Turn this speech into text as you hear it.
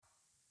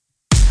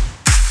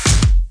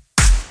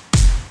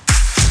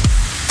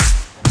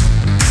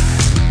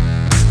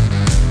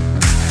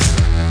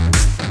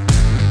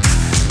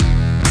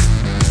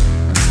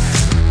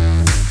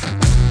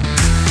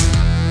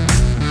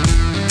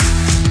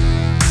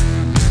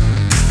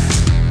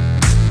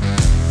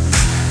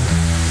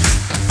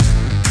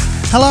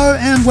Hello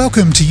and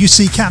welcome to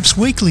UC Caps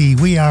Weekly.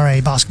 We are a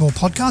basketball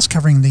podcast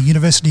covering the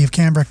University of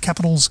Canberra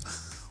Capitals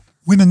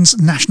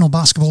Women's National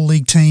Basketball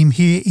League team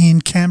here in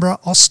Canberra,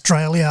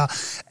 Australia.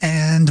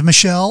 And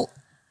Michelle,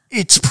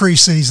 it's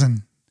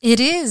pre-season.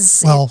 It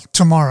is. Well,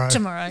 tomorrow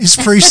is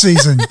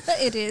pre-season.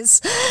 It is.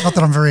 Not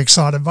that I'm very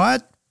excited by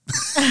it,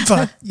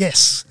 but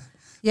yes.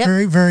 Yep.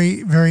 Very,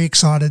 very, very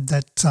excited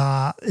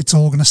that it's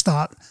all going to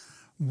start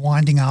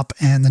winding up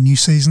and the new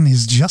season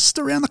is just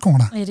around the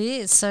corner. It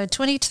is. So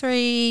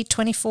 23-24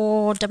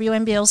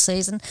 WNBL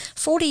season,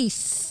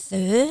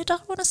 43rd, I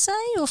want to say,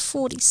 or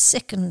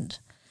 42nd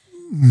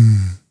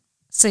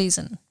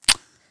season.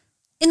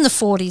 In the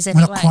 40s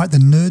anyway. We're not quite the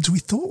nerds we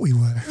thought we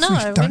were. No,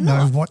 we don't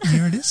know what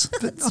year it is.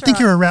 But I think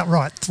you're about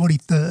right,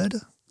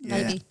 43rd.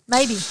 Yeah.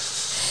 Maybe.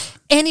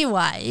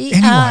 Anyway,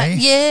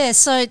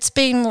 so it's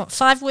been,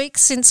 5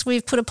 weeks since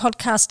we've put a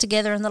podcast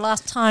together, and the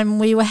last time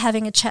we were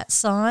having a chat,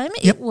 Sime,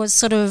 it was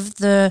sort of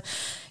the,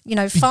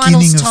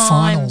 finals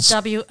time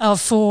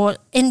for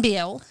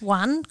NBL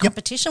 1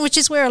 competition, which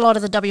is where a lot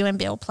of the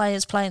WNBL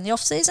players play in the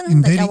off-season.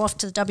 Indeed. They go off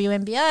to the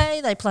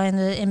WNBA, they play in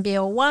the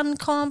NBL 1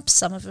 comp,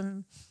 some of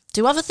them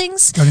do other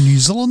things. Go to New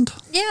Zealand.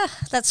 Yeah,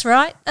 that's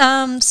right.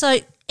 So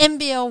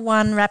NBL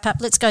 1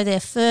 wrap-up, let's go there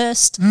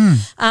first.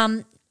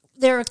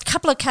 There are a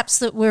couple of caps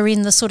that were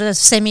in the sort of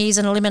semis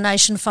and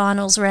elimination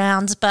finals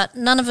rounds, but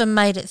none of them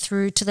made it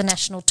through to the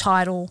national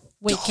title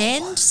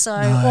weekend.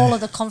 All of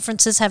the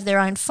conferences have their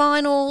own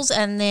finals,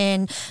 and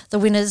then the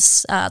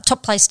winners,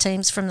 top place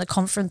teams from the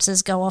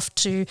conferences go off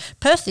to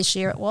Perth this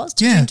year, to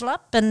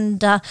Joondalup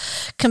and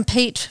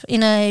compete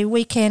in a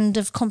weekend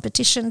of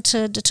competition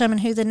to determine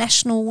who the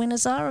national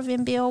winners are of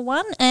NBL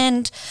 1.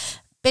 And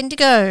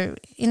Bendigo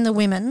in the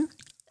women,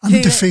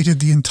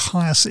 undefeated the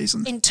entire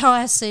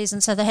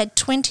season. So they had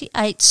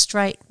 28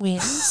 straight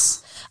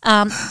wins.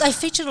 They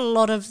featured a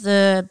lot of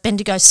the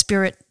Bendigo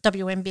Spirit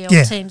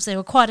WNBL teams. There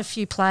were quite a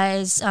few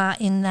players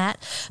in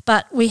that.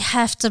 But we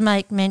have to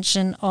make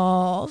mention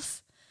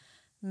of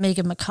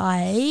Megan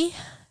Mackay.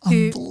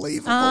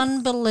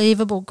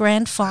 Unbelievable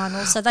grand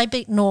final. So they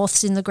beat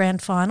Norths in the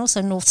grand final, so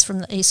Norths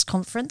from the East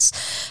Conference.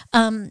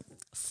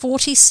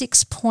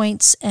 46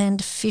 points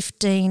and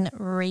 15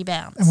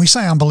 rebounds. And we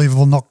say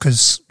unbelievable not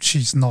because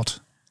she's not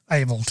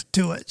able to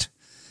do it,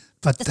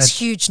 but that's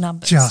huge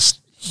numbers.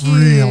 Just huge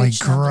really numbers.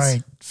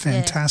 Great,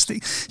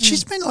 fantastic. Yeah.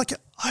 She's been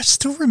I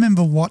still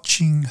remember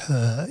watching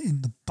her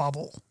in the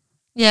bubble.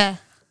 Yeah.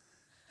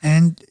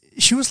 And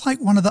she was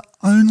like one of the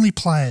only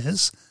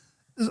players,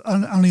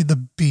 only the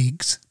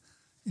bigs,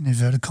 in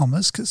inverted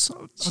commas, because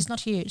she's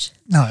not huge.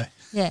 No.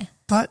 Yeah.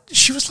 But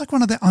she was like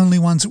one of the only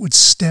ones that would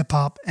step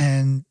up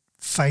and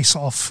face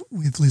off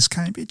with Liz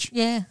Cambridge.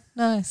 Yeah,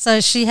 no.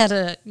 So she had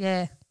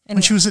anyway.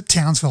 When she was at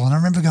Townsville, and I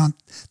remember going,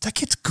 that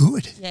kid's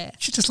good. Yeah.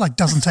 She just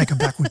doesn't take a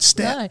backward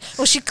step. No.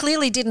 Well, she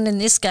clearly didn't in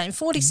this game,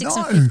 46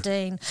 and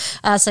 15.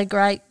 So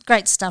great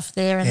stuff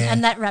there.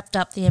 And that wrapped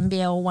up the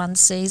NBL 1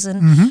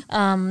 season.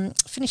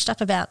 Finished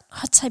up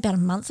I'd say about a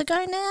month ago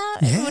now,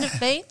 it would have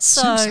been.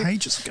 So, seems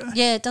ages ago.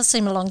 Yeah, it does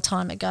seem a long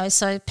time ago.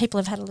 So people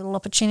have had a little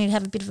opportunity to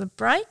have a bit of a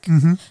break.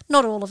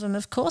 Not all of them,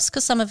 of course,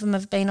 because some of them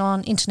have been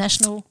on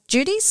international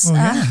duties.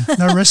 Well,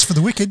 no rest for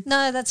the wicked.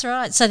 No, that's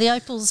right. So the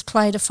Opals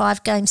played a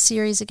 5-game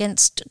series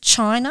against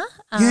China.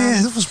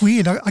 That was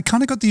weird. I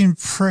kind of got the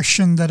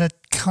impression that it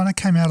kind of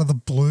came out of the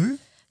blue.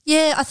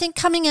 Yeah, I think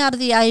coming out of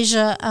the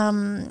Asia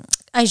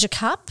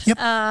Cup,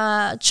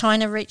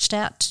 China reached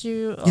out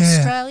to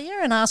Australia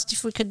and asked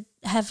if we could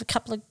have a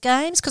couple of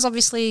games, because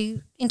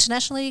obviously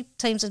internationally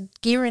teams are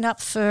gearing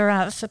up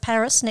for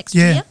Paris next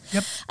year.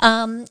 Yep.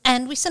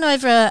 And we sent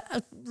over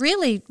a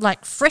really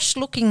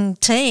fresh-looking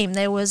team.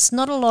 There was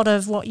not a lot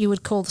of what you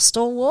would call the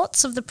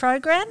stalwarts of the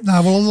program.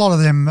 No, well, a lot of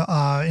them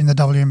are in the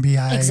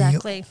WNBA.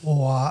 Exactly.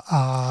 Or,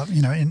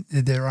 in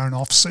their own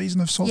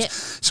off-season of sorts. Yep.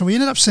 So we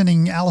ended up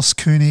sending Alice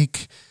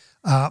Koenig,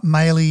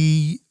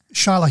 Maylee,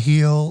 Shyla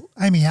Heel,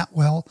 Amy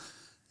Atwell,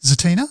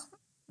 Zatina,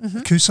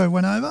 Kuso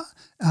went over,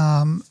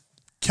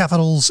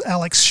 Capitals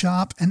Alex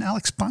Sharp and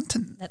Alex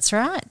Bunton. That's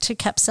right, 2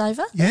 caps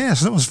over. Yeah,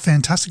 so that was a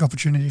fantastic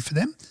opportunity for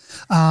them.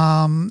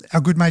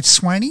 Our good mate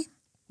Swaney.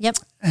 Yep.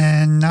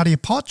 And Nadia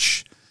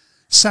Potch,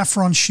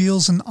 Saffron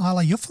Shields and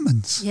Isla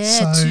Yuffermans.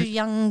 Yeah, so 2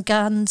 young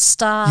gun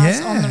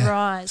stars on the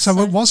rise. So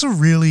it was a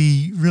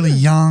really, really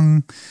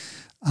young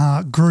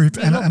group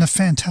and a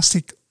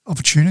fantastic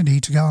opportunity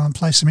to go and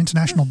play some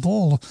international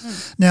ball.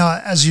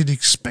 Now, as you'd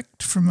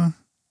expect from a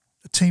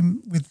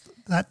team with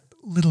that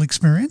little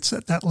experience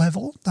at that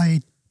level,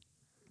 they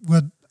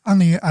were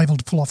only able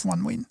to pull off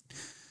 1 win.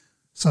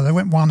 So they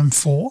went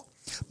 1-4.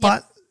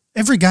 But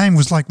every game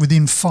was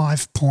within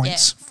 5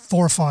 points,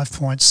 4 or 5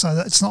 points.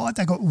 So it's not like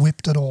they got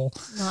whipped at all.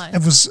 No.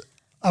 It was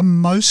a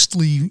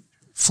mostly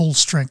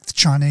full-strength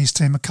Chinese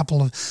team, a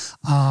couple of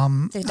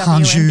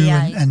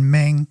Hanzhou and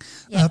Meng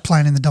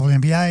playing in the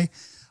WNBA.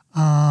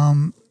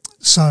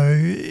 So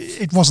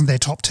it wasn't their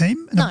top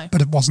team,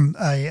 but it wasn't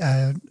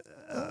a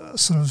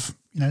sort of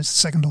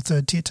second or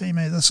third tier team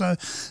either. So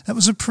that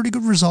was a pretty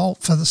good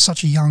result for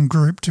such a young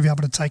group to be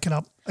able to take it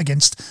up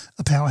against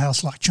a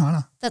powerhouse like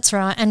China. That's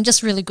right, and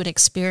just really good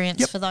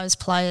experience for those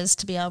players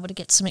to be able to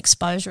get some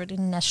exposure at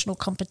international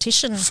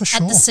competition For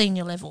sure. at the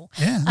senior level.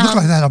 Yeah, it looked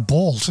like they had a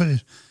ball too,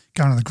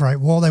 going to the Great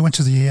Wall. They went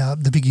to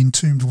the big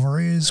Entombed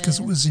Warriors because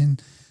it was in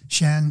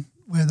Shan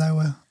where they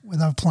were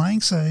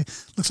playing. So it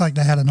looks like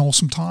they had an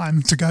awesome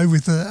time to go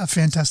with a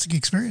fantastic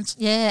experience.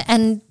 Yeah,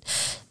 and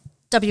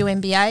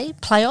WNBA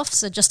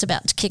playoffs are just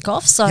about to kick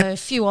off, so a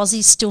few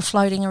Aussies still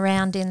floating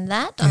around in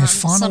that. Yeah,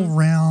 final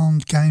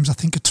round games I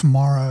think are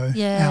tomorrow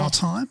our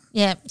time.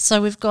 Yeah,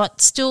 so we've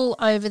got still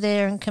over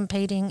there and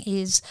competing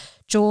is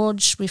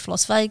George with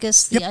Las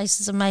Vegas. The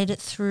Aces have made it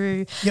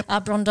through.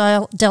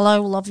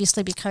 Brondello will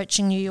obviously be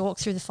coaching New York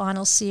through the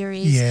final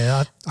series.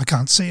 Yeah, I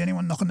can't see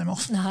anyone knocking them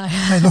off. No.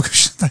 They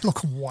look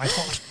white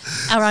hot.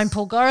 Our own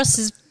Paul Goris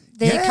is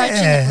there coaching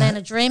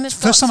Atlanta Dream.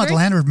 First time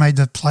Atlanta have made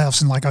the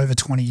playoffs in like over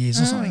 20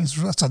 years or something.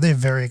 So they're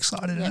very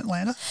excited in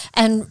Atlanta.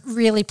 And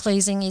really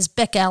pleasing is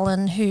Beck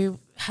Allen, who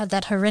had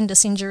that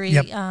horrendous injury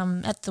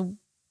at the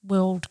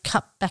World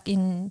Cup back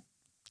in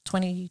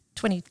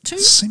 2022.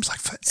 Seems like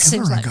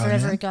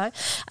forever ago.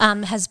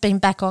 Has been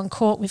back on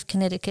court with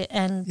Connecticut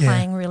and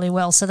playing really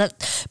well. So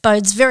that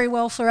bodes very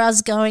well for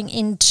us going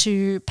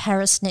into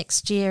Paris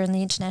next year in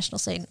the international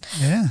scene.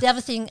 Yeah. The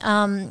other thing,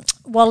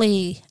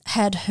 Wally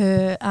had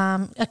her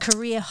a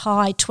career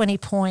high 20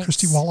 points.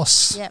 Christy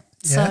Wallace. Yep.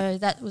 So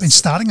that was been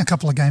starting a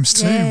couple of games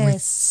too.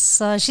 Yes,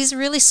 so she's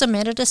really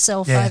cemented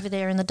herself over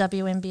there in the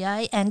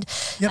WNBA. And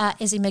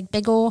Ezzy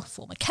McBegor,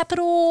 former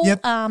Capital,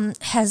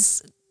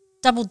 has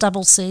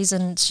double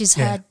season. She's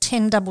had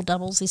 10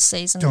 double-doubles this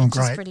season, which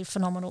is pretty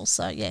phenomenal.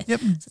 So, Really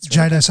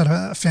Jado's had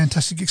a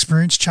fantastic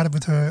experience. Chatted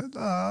with her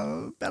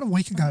about a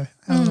week ago.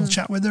 Had a little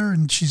chat with her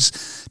and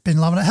she's been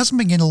loving it. Hasn't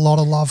been getting a lot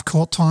of love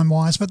court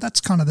time-wise, but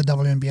that's kind of the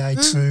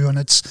WNBA too. And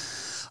it's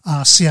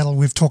Seattle,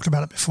 we've talked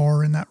about it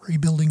before in that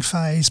rebuilding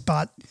phase,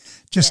 but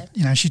just,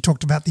 she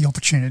talked about the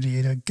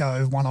opportunity to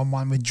go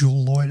one-on-one with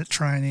Jewel Lloyd at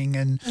training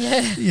and,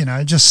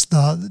 just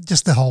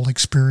the whole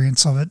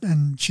experience of it.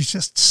 And she's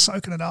just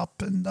soaking it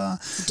up. And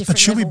but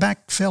she'll be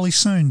back fairly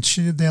soon.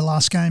 Their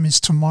last game is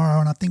tomorrow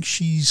and I think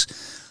she's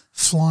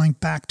flying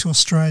back to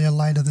Australia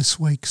later this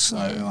week.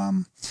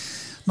 So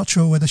not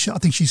sure whether I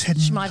think she's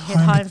heading home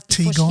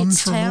to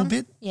Tegon for a little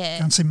bit. Yeah.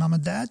 Go and see mum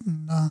and dad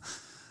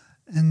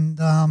and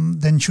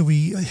then she'll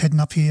be heading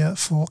up here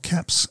for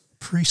Caps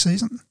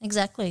pre-season.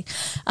 Exactly.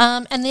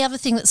 And the other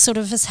thing that sort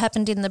of has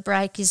happened in the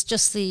break is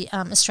just the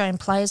Australian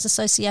Players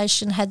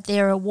Association had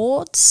their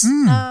awards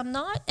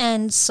night.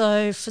 And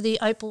so for the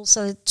Opals,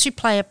 so 2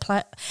 Player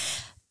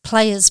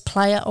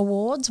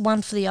Awards,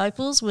 one for the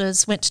Opals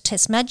went to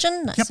Tess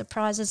Madgen, no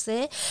surprises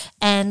there,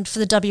 and for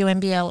the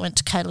WNBL it went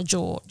to Kayla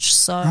George.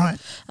 So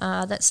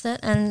that's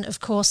that. And, of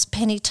course,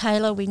 Penny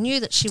Taylor, we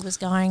knew that she was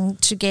going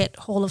to get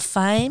Hall of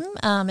Fame.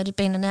 It had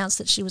been announced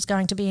that she was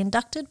going to be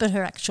inducted, but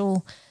her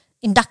actual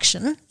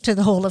induction to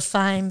the Hall of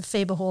Fame,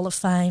 FIBA Hall of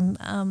Fame,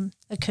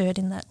 occurred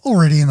in that.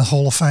 Already in the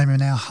Hall of Fame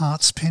in our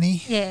hearts,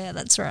 Penny. Yeah,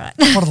 that's right.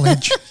 What a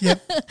ledge.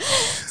 Yep.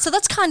 So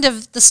that's kind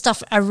of the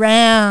stuff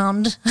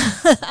around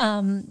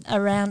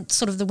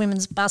sort of the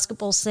women's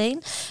basketball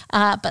scene.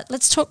 But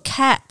let's talk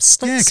Caps.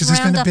 Let's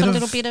round up a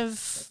little bit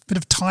of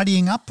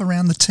tidying up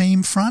around the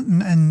team front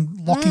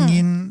and locking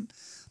in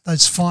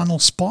those final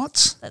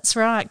spots. That's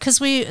right, because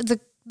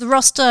the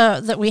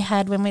roster that we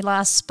had when we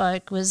last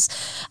spoke was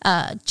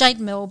Jade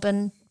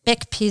Melbourne,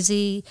 Beck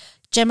Pizzi,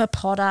 Gemma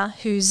Potter,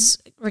 whose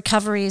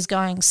recovery is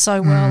going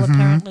so well.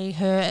 Apparently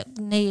her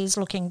knee is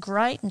looking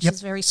great and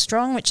she's very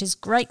strong, which is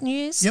great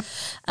news.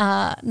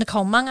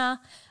 Nicole Munger,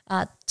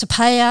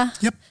 Tapea,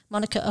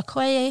 Monica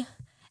Okoye,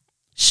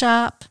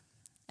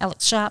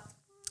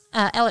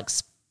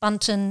 Alex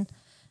Bunton,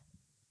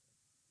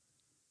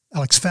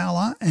 Alex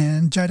Fowler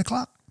and Jada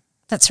Clark.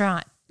 That's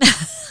right.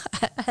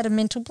 I had a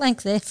mental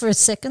blank there for a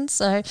second.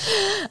 So,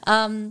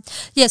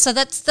 so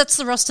that's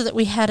the roster that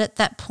we had at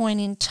that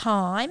point in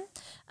time.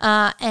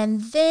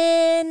 And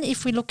then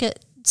if we look at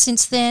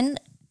since then,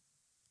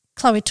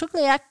 Chloe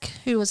Tugliak,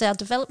 who was our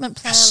development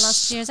player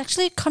last year, is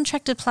actually a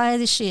contracted player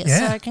this year.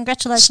 Yeah. So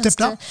congratulations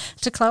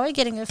to Chloe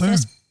getting her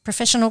first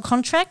professional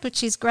contract,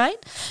 which is great.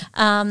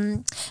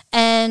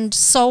 And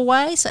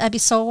Solway, so Abby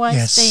Solway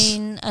has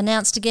been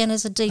announced again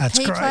as a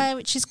DP player,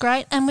 which is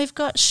great. And we've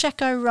got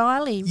Shaq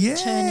O'Reilly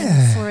returning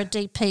for a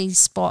DP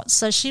spot.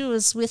 So she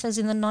was with us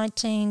in the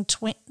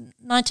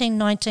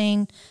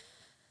 2019.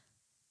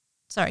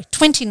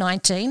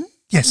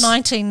 Yes.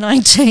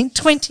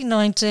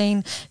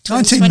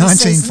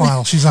 2019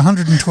 file. She's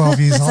 112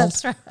 years old.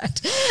 That's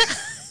right.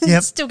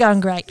 Yep. Still going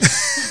great.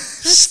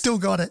 Still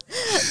got it.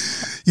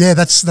 Yeah,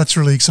 that's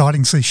really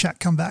exciting to see Shaq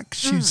come back.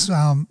 She's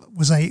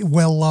was a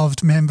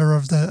well-loved member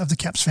of the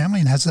Caps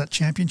family and has that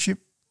championship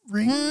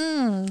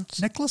ring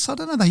necklace. I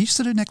don't know. They used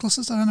to do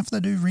necklaces. I don't know if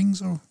they do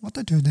rings or what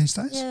they do these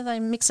days. Yeah,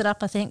 they mix it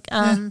up, I think.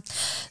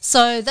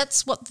 So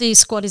that's what the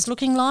squad is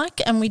looking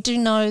like, and we do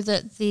know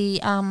that the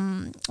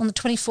on the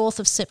 24th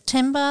of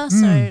September,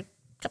 so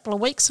couple of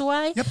weeks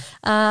away. Yep.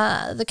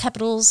 The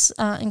Capitals,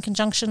 in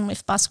conjunction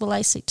with Basketball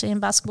ACT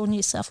and Basketball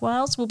New South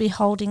Wales, will be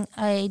holding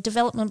a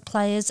Development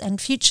Players and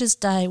Futures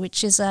Day,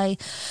 which is a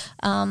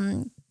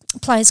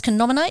players can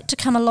nominate to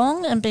come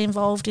along and be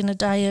involved in a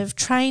day of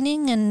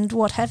training and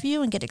what have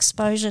you, and get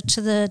exposure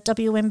to the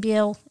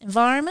WNBL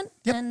environment.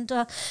 Yep. And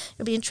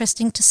it'll be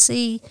interesting to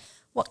see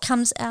what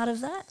comes out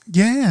of that.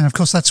 Yeah, and of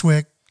course that's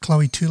where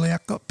Chloe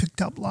Tuliak got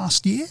picked up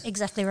last year.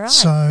 Exactly right.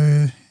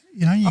 So,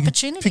 you know, you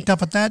Opportunity. get picked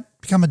up at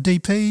that, become a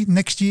DP.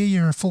 Next year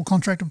you're a full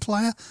contracted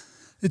player.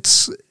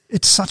 It's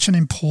such an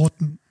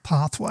important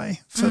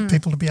pathway for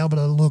people to be able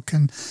to look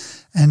and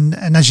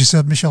as you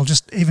said, Michelle,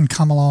 just even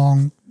come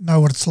along, know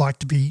what it's like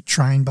to be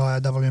trained by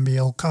a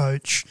WNBL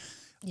coach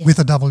with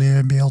a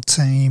WNBL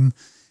team,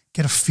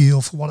 get a feel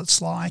for what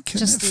it's like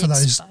just for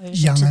those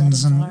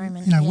young'uns.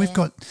 And, you know, we've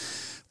got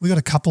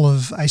a couple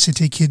of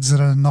ACT kids that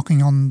are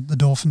knocking on the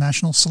door for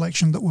national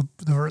selection that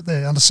were at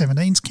the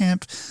under-17s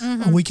camp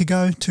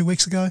a 2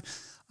 weeks ago.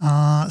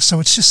 So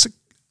it's just an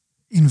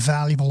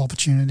invaluable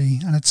opportunity,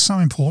 and it's so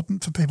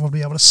important for people to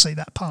be able to see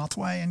that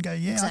pathway and go,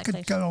 Exactly. I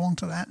could go along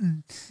to that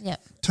and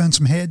Yep. turn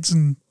some heads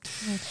and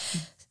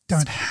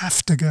don't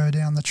have to go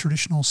down the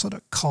traditional sort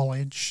of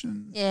college.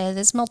 Yeah,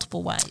 there's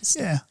multiple ways.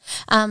 Yeah.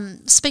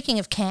 Speaking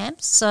of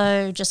camps,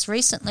 so just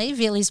recently,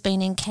 Vili's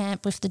been in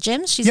camp with the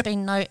Gems. She's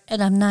been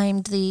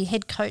named the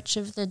head coach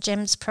of the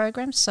Gems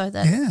program. So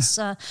that's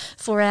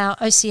for our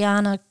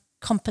Oceania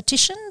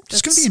competition.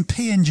 It's going to be in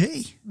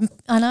PNG.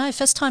 I know,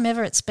 first time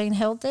ever it's been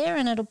held there,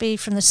 and it'll be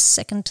from the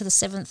 2nd to the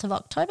 7th of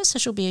October. So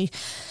she'll be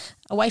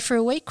away for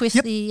a week with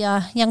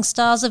the young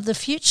stars of the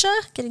future,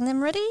 getting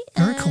them ready.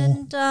 Very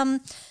cool.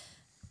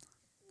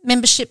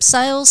 Membership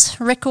sales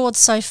record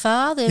so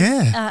far.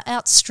 They've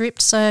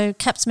outstripped, so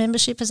CAPS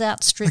membership has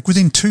outstripped. Like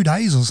within 2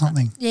 days or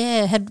something.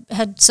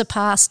 Had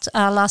surpassed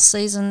last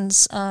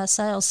season's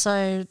sales,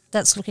 so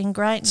that's looking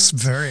great. It's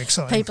very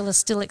exciting. People are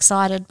still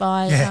excited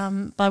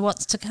by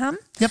what's to come.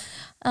 Yep.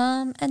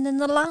 And then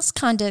the last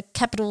kind of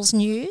Capitals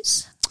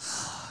news.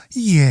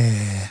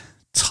 Yeah.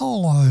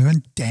 Tolo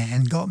and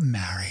Dan got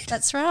married.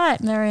 That's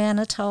right,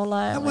 Mariana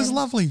Tolo. That was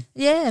lovely.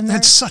 Yeah. They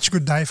had such a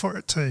good day for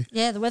it too.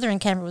 Yeah, the weather in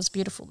Canberra was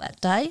beautiful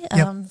that day,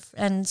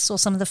 and saw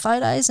some of the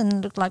photos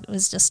and looked like it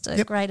was just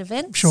a great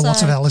event. I'm sure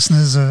lots of our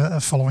listeners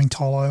are following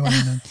Tolo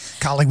and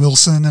Carly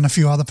Wilson and a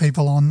few other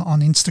people on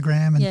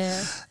Instagram.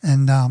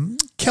 And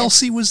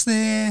Kelsey was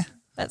there.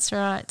 That's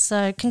right.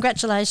 So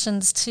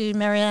congratulations to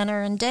Mariana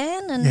and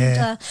Dan.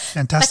 And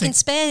fantastic.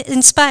 Back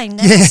in Spain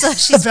now. Yeah, so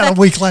she's about a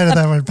week later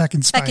they were back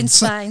in Spain. Back in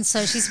Spain,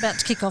 so she's about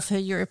to kick off her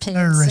European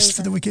no rest season.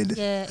 for the wicked.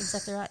 Yeah,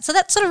 exactly right. So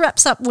that sort of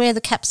wraps up where the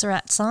Caps are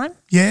at, Simon.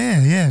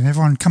 Yeah.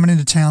 Everyone coming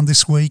into town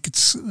this week,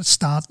 it's a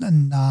start,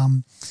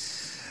 and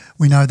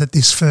we know that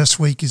this first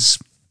week is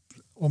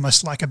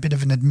almost like a bit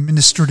of an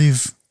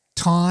administrative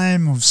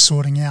time of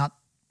sorting out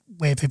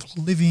where people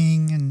are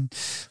living and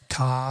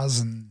cars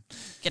and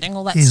getting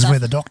all that here's stuff. where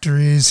the doctor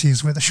is,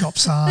 here's where the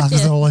shops are,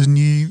 there's all those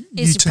new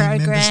team program,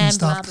 members and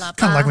stuff. blah, blah, Kind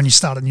blah. of like when you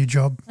start a new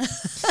job.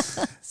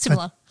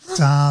 Similar.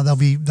 But, they'll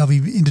be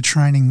into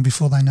training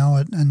before they know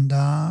it, and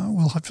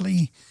we'll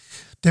hopefully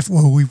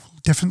we will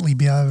definitely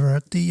be over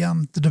at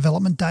the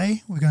development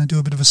day. We're going to do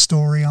a bit of a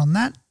story on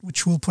that,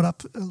 which we'll put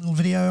up a little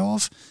video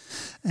of,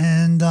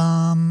 and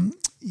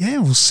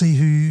we'll see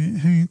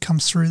who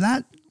comes through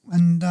that,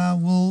 and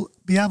we'll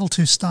be able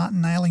to start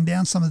nailing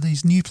down some of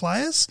these new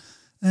players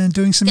and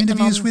doing some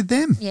interviews with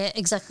them. Yeah,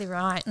 exactly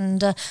right.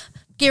 And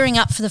gearing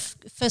up for the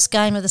first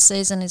game of the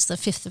season is the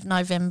 5th of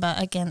November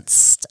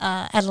against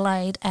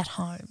Adelaide at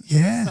home.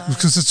 Yeah,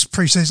 because it's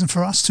pre-season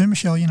for us too,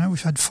 Michelle. You know,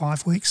 we've had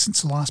 5 weeks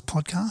since the last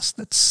podcast.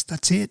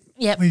 That's it.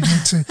 Yep. We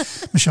need to,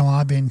 Michelle and I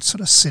have been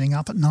sort of sitting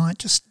up at night,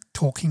 just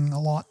talking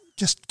a lot,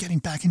 just getting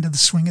back into the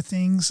swing of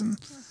things,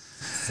 and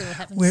see what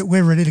happens.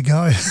 We're ready to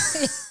go.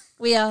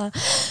 We are.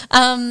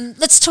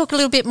 Let's talk a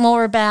little bit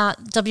more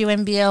about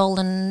WNBL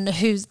and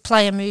who's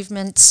player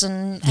movements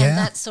and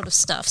that sort of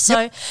stuff. So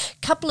a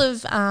couple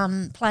of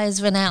players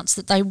have announced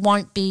that they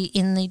won't be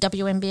in the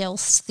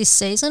WNBL this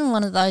season.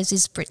 One of those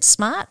is Britt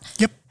Smart.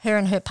 Yep. Her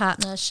and her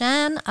partner,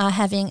 Shan, are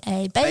having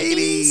a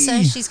baby.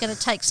 So she's going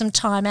to take some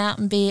time out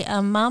and be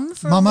a mum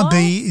for a while. Mama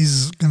B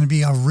is going to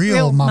be a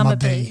real Mama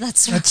B.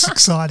 That's right. That's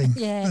exciting.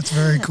 Yeah. That's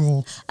very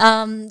cool.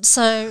 And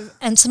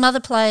some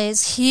other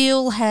players,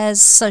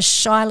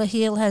 Shyla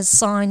Heel has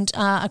signed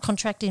a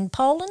contract in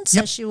Poland,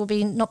 so she will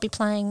not be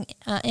playing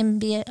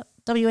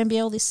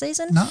WNBL this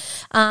season. No.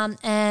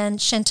 And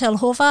Chantel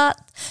Horvath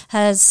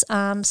has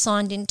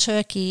signed in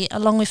Turkey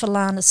along with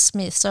Alana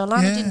Smith. So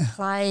Alana didn't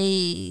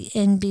play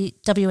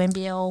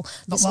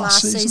WNBL this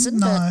last season,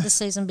 but the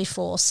season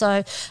before.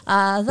 So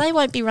they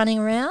won't be running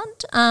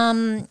around.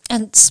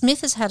 And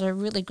Smith has had a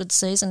really good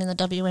season in the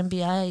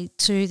WNBA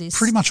too.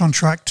 Pretty much on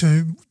track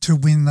to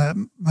win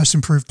the most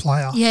improved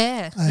player.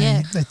 Yeah,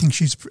 They think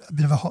she's a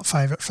bit of a hot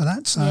favourite for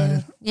that.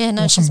 So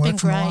awesome she's work been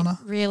from great. Alana.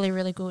 Really,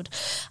 really good.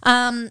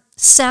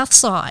 South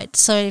side.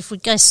 So if we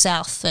go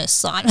south first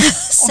side.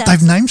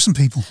 They've named some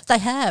people. They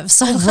have.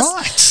 So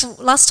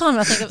last time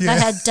I think they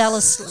had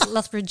Dallas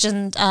Lethbridge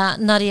and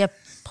Nadia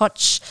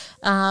Poch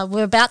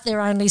were about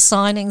their only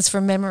signings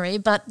from memory,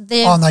 but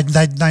they're... Oh, and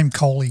they'd named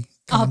Coley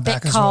coming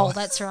back as well.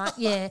 That's right,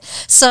 yeah.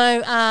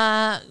 So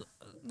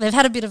they've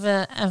had a bit of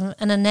an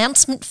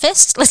announcement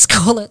fest, let's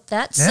call it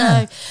that.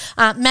 Yeah.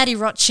 So Maddie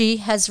Rocci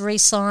has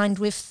re-signed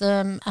with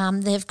them.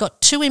 They've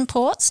got 2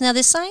 imports. Now,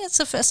 they're saying it's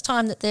the first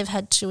time that they've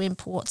had 2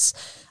 imports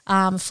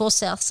for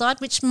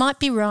Southside, which might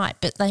be right,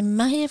 but they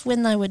may have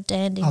when they were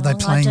Dandenong. Are they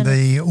playing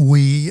the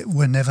 "We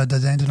Were Never the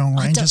Dandenong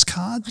Rangers"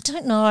 card? I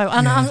don't know.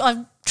 And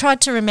I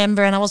tried to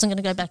remember, and I wasn't going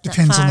to go back that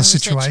far. Depends on the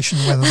situation,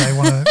 whether they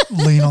want to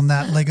lean on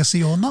that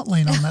legacy or not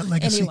lean on that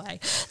legacy. Anyway,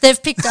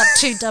 they've picked up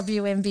 2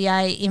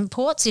 WNBA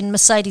imports in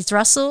Mercedes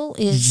Russell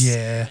is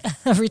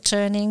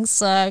returning.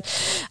 So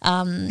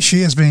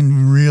she has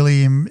been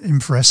really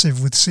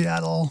impressive with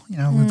Seattle. You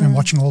know, we've been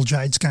watching all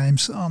Jade's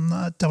games on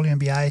the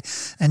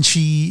WNBA, and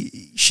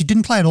she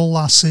didn't play at all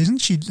last season.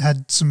 She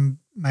had some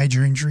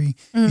major injury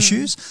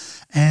issues,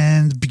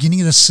 and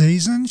beginning of the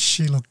season,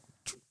 she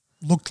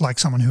looked like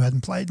someone who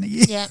hadn't played in a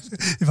year,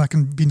 if I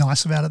can be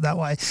nice about it that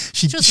way.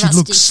 She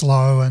looked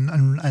slow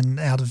and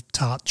out of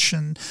touch,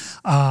 and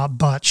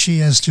but she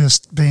has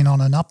just been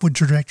on an upward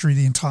trajectory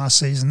the entire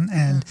season,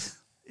 and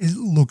it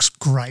looks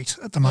great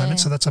at the moment.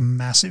 So that's a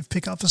massive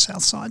pickup for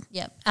Southside.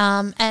 Yep.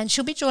 And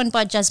she'll be joined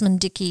by Jasmine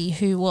Dickey,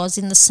 who was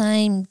in the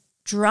same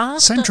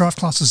draft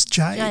class as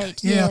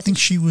Jade. Yeah, I think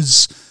she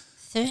was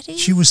 30?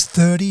 She was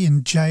 30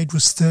 and Jade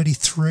was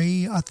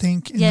 33, I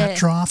think, in that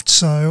draft.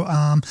 So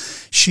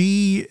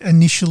she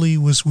initially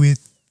was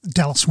with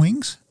Dallas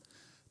Wings,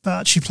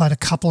 but she played a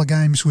couple of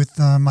games with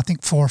them, I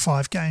think 4 or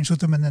 5 games with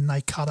them, and then they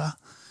cut her.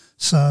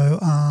 So,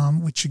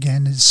 which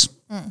again is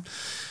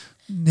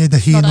neither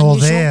here nor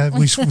there.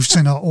 We've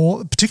seen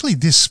particularly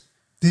this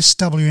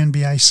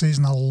WNBA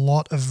season, a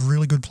lot of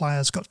really good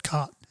players got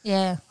cut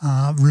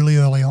really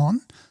early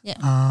on. Yeah.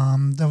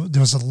 There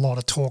was a lot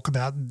of talk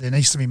about there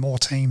needs to be more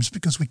teams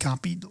because we can't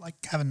be like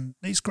having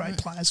these great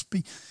players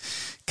be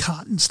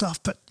cut and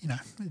stuff. But you know,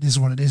 it is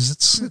what it is.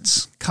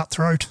 It's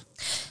cutthroat.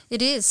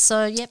 It is.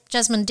 So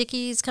Jasmine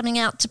Dickey is coming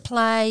out to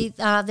play.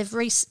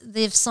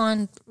 They've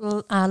signed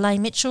Leigh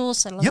Mitchell,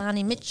 so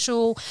Leilani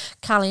Mitchell.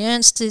 Carly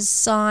Ernst is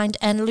signed,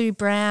 and Lou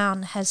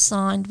Brown has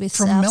signed with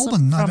from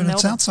Melbourne over at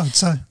Southside.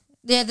 So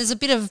there's a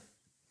bit of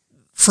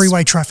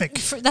freeway traffic.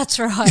 That's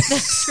right,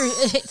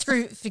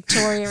 through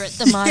Victoria at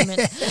the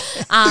moment,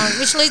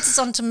 which leads us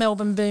on to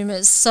Melbourne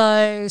Boomers.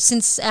 So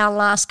since our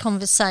last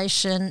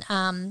conversation,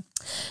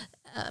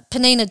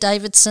 Penina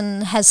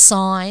Davidson has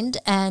signed,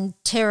 and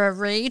Tara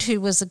Reid,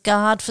 who was a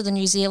guard for the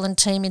New Zealand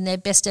team in their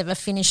best ever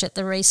finish at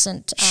the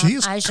recent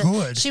Asian.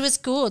 Good. She was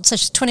good. So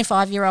she's a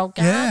 25-year-old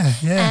guard.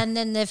 Yeah. And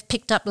then they've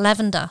picked up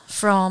Lavender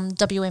from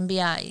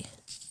WNBA.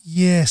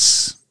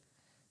 Yes.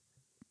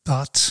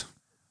 But,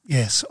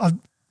 yes,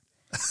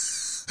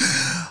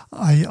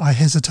 I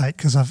hesitate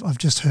because I've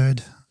just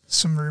heard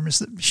some rumours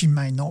that she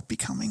may not be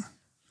coming.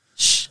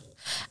 Shh.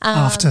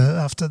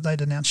 After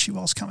they'd announced she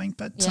was coming.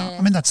 But,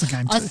 I mean, that's the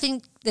game too. I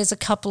think there's a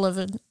couple of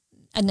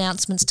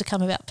announcements to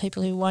come about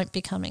people who won't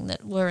be coming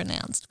that were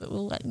announced, but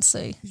we'll wait and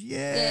see.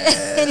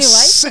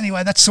 Yes.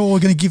 Anyway, that's all we're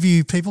going to give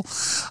you, people.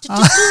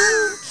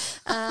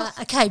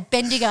 Okay,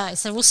 Bendigo.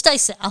 So we'll stay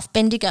south,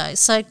 Bendigo.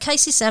 So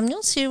Casey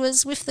Samuels, who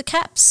was with the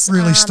Caps.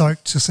 Really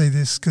stoked to see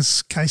this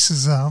because Case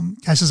is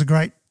a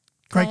great,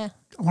 I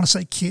want to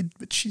say kid,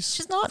 but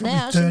she's not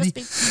now. 30. She must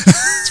be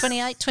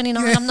 28,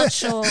 29. I'm not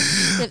sure.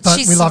 But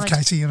we love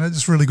Casey. You know,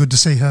 it's really good to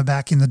see her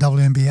back in the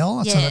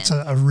WNBL. So that's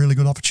a really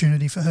good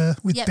opportunity for her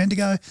with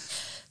Bendigo.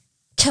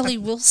 Kelly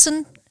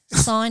Wilson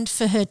signed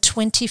for her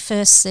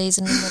 21st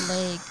season in the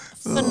league.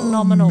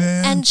 Phenomenal.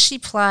 And she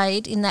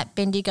played in that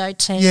Bendigo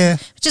team,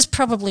 which is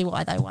probably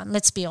why they won.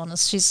 Let's be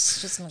honest. She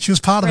was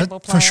part of it, player,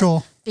 for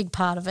sure. Big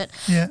part of it.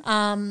 Yeah.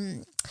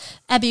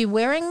 Abby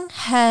Waring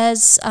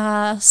has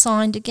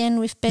signed again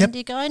with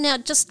Bendigo. Now,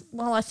 just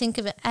while I think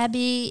of it,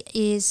 Abby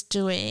is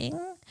doing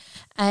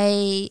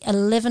a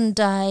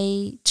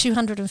 11-day,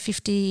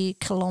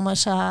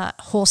 250-kilometre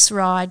horse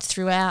ride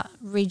throughout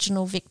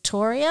regional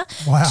Victoria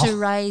to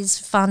raise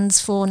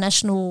funds for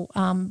National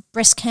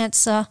Breast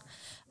Cancer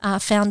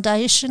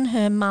Foundation.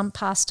 Her mum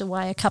passed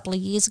away a couple of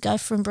years ago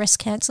from breast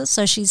cancer,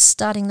 so she's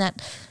starting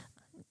that.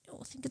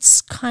 I think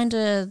it's kind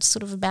of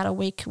sort of about a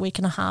week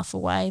and a half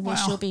away where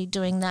she'll be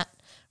doing that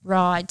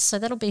ride. So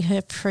that'll be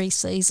her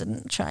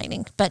pre-season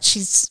training. But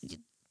she's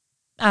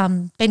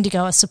Bendigo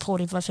are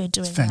supportive of her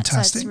doing that, so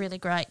it's really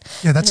great.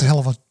 Yeah, that's a hell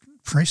of a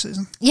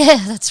pre-season. Yeah,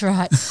 that's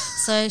right.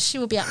 So she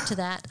will be up to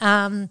that.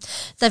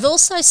 They've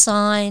also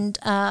signed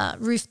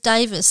Ruth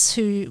Davis,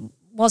 who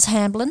was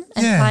Hamblin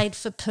and played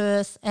for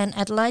Perth and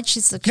Adelaide.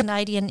 She's a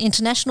Canadian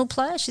international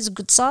player. She's a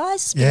good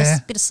size,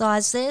 bit of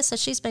size there. So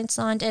she's been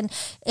signed. And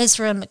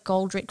Ezra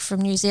McGoldrick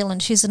from New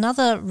Zealand, who's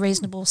another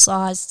reasonable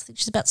size. I think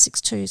she's about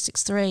 6'2",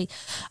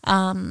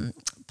 6'3",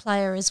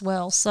 player as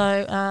well.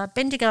 So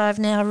Bendigo have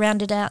now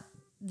rounded out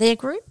their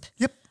group.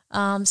 Yep.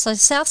 So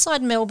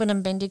Southside, Melbourne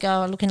and Bendigo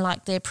are looking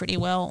like they're pretty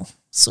well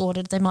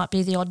sorted. There might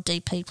be the odd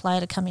DP player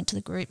to come into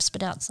the groups,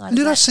 but outside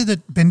Did I see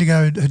that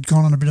Bendigo had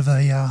gone on a bit of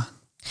a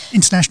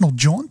international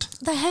jaunt?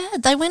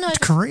 They went over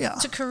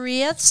to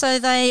Korea. So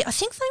I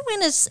think they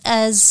went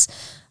as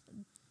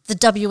the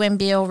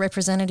WNBL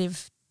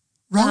representative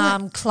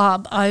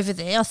club over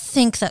there. I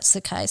think that's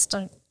the case.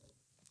 Don't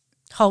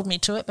hold me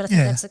to it, but I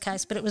think that's the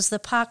case. But it was the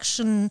Park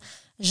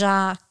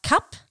Shin-ja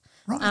Cup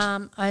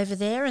over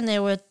there, and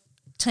there were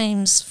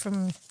teams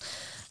from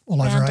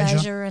all over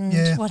Asia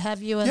and what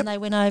have you, and they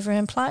went over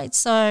and played.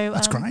 So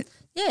that's great.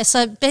 Yeah,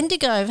 so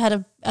Bendigo have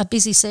had a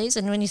busy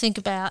season. When you think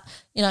about,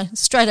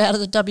 straight out of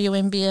the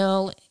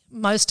WNBL,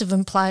 most of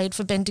them played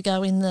for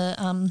Bendigo in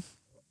the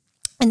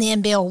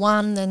NBL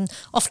 1, then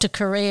off to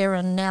Korea,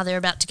 and now they're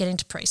about to get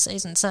into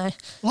pre-season. So,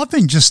 I've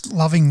been just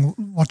loving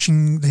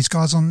watching these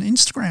guys on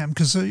Instagram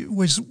because I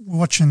was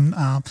watching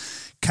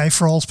Kay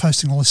Frolls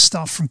posting all this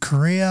stuff from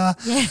Korea.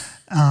 Yeah.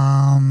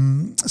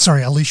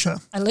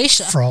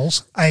 Alicia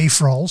Frolls,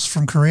 Frolls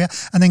from Korea.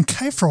 And then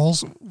Kay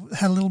Frolls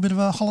had a little bit of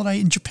a holiday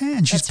in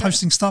Japan. She's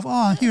posting stuff.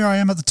 Oh, here I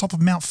am at the top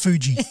of Mount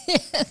Fuji.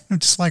 I'm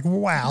just like,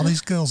 wow,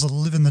 these girls are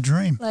living the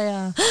dream. They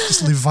are.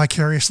 Just live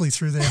vicariously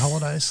through their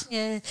holidays.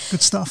 Yeah.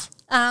 Good stuff.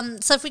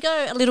 So if we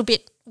go a little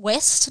bit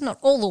west, not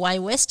all the way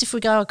west, if we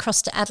go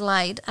across to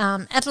Adelaide,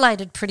 Adelaide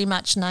had pretty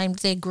much named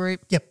their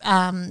group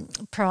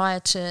prior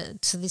to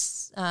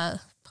this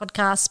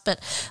podcast, but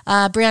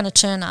Brianna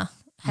Turner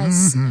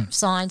has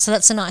signed, so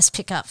that's a nice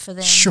pickup for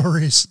them. Sure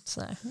is.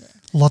 So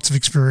lots of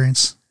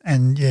experience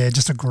and,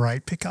 just a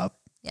great pickup.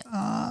 Yep.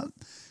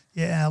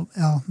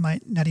 Our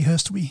mate Natty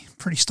Hurst will be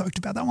pretty stoked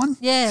about that one.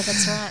 Yeah,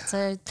 that's right.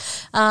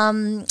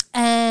 So,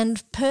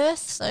 and Perth,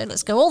 so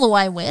let's go all the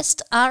way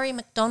west. Ari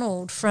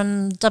McDonald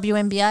from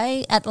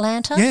WNBA,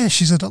 Atlanta. Yeah,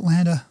 she's at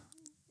Atlanta.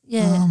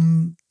 Yeah.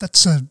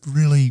 That's a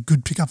really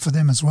good pickup for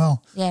them as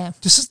well. Yeah.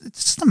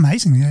 It's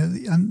amazing,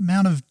 the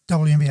amount of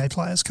WNBA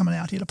players coming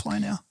out here to play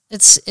now.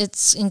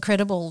 It's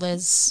incredible.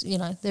 There's,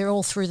 they're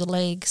all through the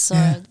league, so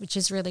which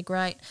is really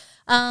great.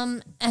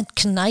 And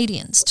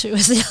Canadians too are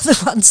the other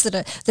ones that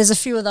are. There's a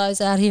few of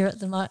those out here at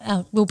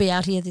the will be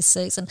out here this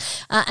season,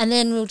 and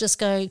then we'll just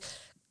go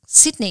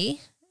Sydney.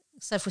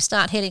 So if we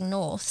start heading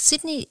north,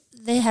 Sydney,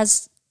 there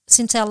has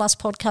since our last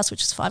podcast,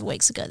 which was 5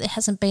 weeks ago, there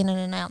hasn't been an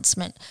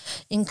announcement,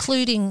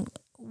 including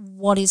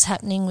what is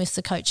happening with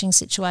the coaching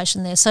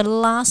situation there. So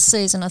last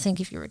season, I think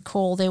if you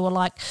recall, there were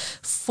like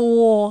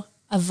 4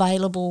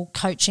 available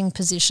coaching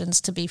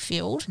positions to be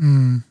filled.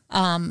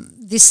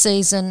 This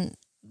season,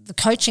 the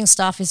coaching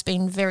staff has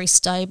been very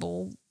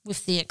stable,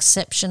 with the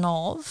exception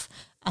of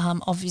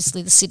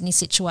obviously the Sydney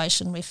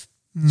situation with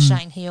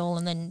Shane Hill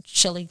and then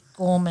Shelley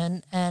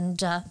Gorman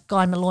and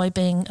Guy Malloy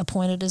being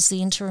appointed as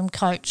the interim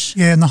coach.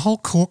 Yeah, and the whole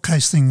court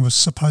case thing was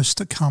supposed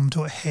to come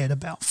to a head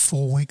about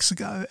 4 weeks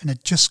ago, and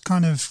it just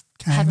kind of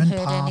came and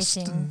passed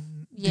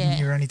and didn't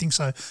hear anything.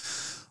 So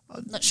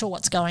not sure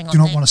what's going on. Do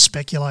not there. want to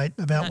speculate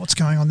about what's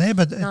going on there,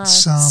 but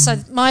it's so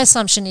my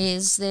assumption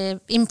is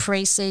they're in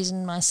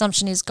pre-season. My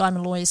assumption is Guy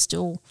Malloy is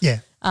still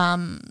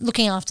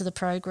looking after the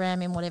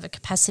program in whatever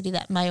capacity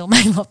that may or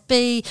may not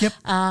be. Yep.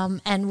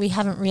 And we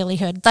haven't really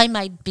heard. They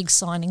made big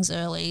signings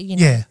early,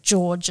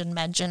 George and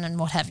Madgen and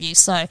what have you.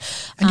 So,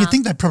 and you'd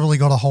think they probably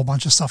got a whole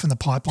bunch of stuff in the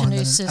pipeline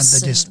and they're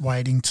just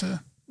waiting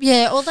to.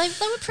 Yeah, or they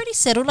were pretty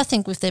settled, I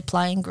think, with their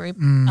playing group.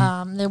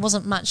 There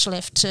wasn't much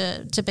left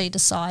to be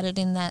decided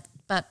in that.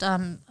 But,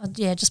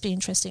 just be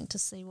interesting to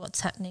see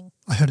what's happening.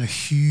 I heard a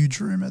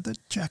huge rumour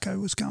that Jacko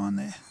was going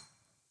there.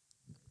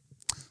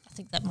 I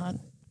think that might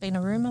have been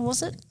a rumour,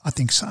 was it? I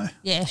think so.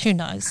 Yeah, who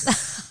knows?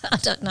 I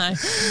don't know.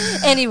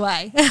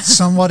 Anyway.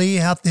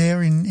 Somebody out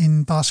there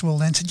in basketball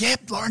land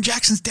said, Lauren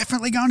Jackson's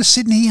definitely going to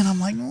Sydney. And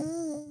I'm like,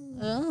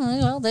 Oh,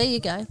 well, there you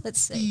go.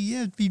 Let's see.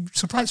 Yeah, I'd be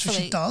surprised if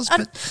she does.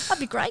 I'd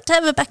be great to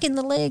have her back in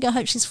the league. I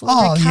hope she's fully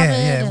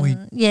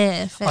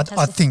recovered. Fantastic.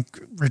 I think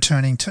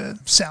returning to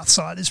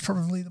Southside is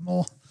probably the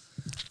more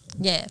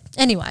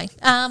Anyway,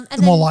 the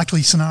more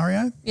likely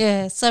scenario.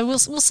 Yeah, so we'll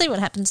see what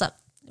happens up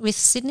with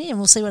Sydney, and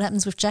we'll see what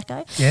happens with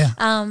Jacko. Yeah.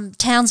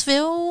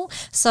 Townsville.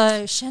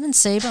 So Shannon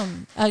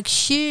Seabum, a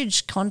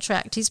huge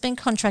contract. He's been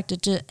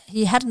contracted to.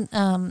 He hadn't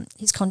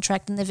his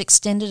contract, and they've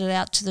extended it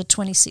out to the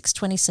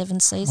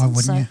 26-27 season. Why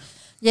wouldn't you?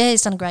 Yeah,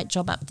 he's done a great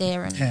job up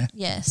there, and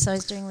so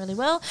he's doing really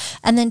well.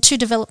 And then 2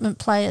 development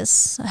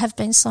players have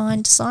been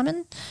signed.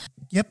 Simon.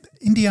 Yep,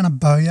 Indiana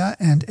Boya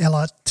and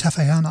Ella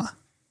Tafayana.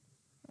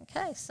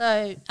 Okay,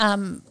 so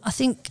I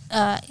think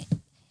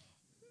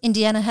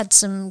Indiana had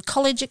some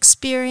college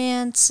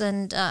experience,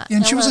 and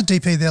and she was a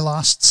DP there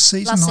last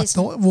season. I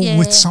thought,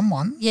 with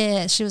someone.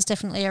 Yeah, she was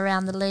definitely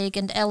around the league,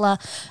 and Ella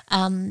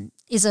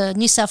is a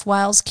New South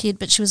Wales kid,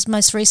 but she was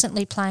most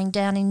recently playing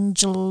down in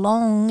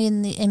Geelong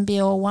in the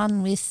NBL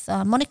 1 with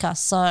Monica.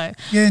 So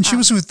and she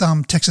was with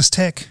Texas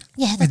Tech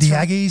with the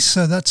Aggies.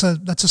 So that's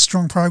a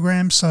strong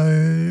program.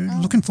 So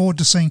looking forward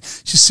to seeing.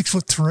 She's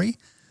 6'3".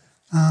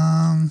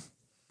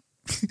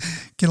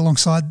 get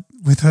alongside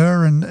with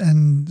her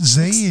and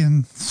Z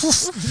and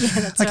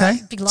that's okay.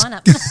 right. Big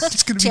lineup.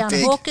 It's going to be Tiana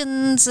big.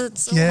 Hawkins,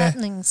 it's all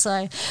happening.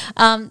 So,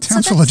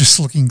 Townsville are just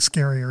looking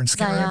scarier and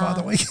scarier by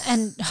the week.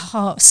 And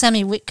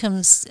Sammy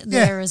Whitcomb's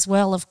there as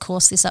well, of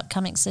course, this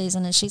upcoming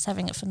season, and she's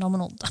having a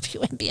phenomenal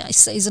WNBA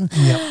season.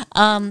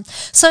 Yep.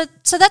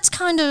 So that's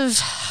kind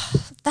of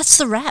that's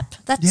the wrap.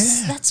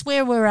 That's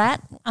where we're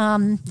at.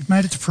 We've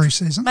made it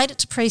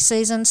to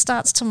pre-season.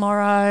 Starts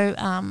tomorrow.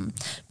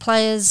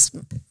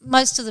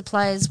 Most of the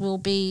players will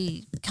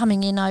be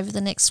coming in over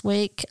the next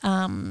week.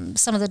 Some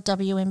of the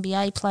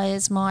WNBA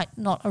players might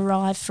not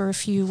arrive for a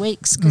few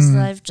weeks because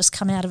they've just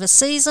come out of a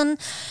season.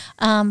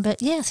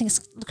 But I think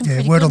it's looking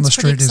pretty good. Word on the It's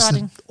pretty street is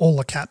exciting. that all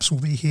the Caps will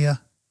be here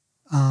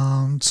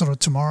sort of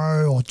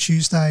tomorrow or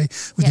Tuesday,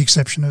 with the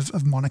exception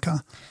of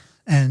Monica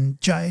and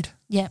Jade.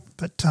 Yeah.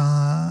 But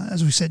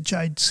as we said,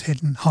 Jade's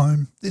heading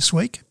home this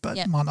week, but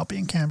might not be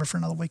in Canberra for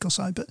another week or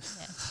so. But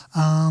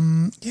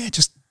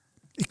just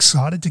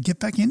excited to get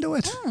back into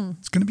it.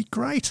 It's going to be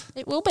great.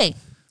 It will be.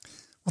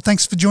 Well,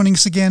 thanks for joining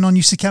us again on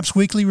UC Caps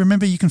Weekly.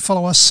 Remember, you can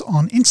follow us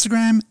on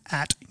Instagram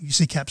at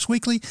UC Caps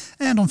Weekly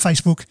and on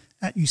Facebook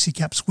at UC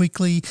Caps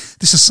Weekly.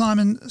 This is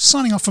Simon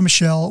signing off for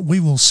Michelle.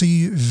 We will see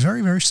you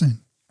very, very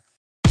soon.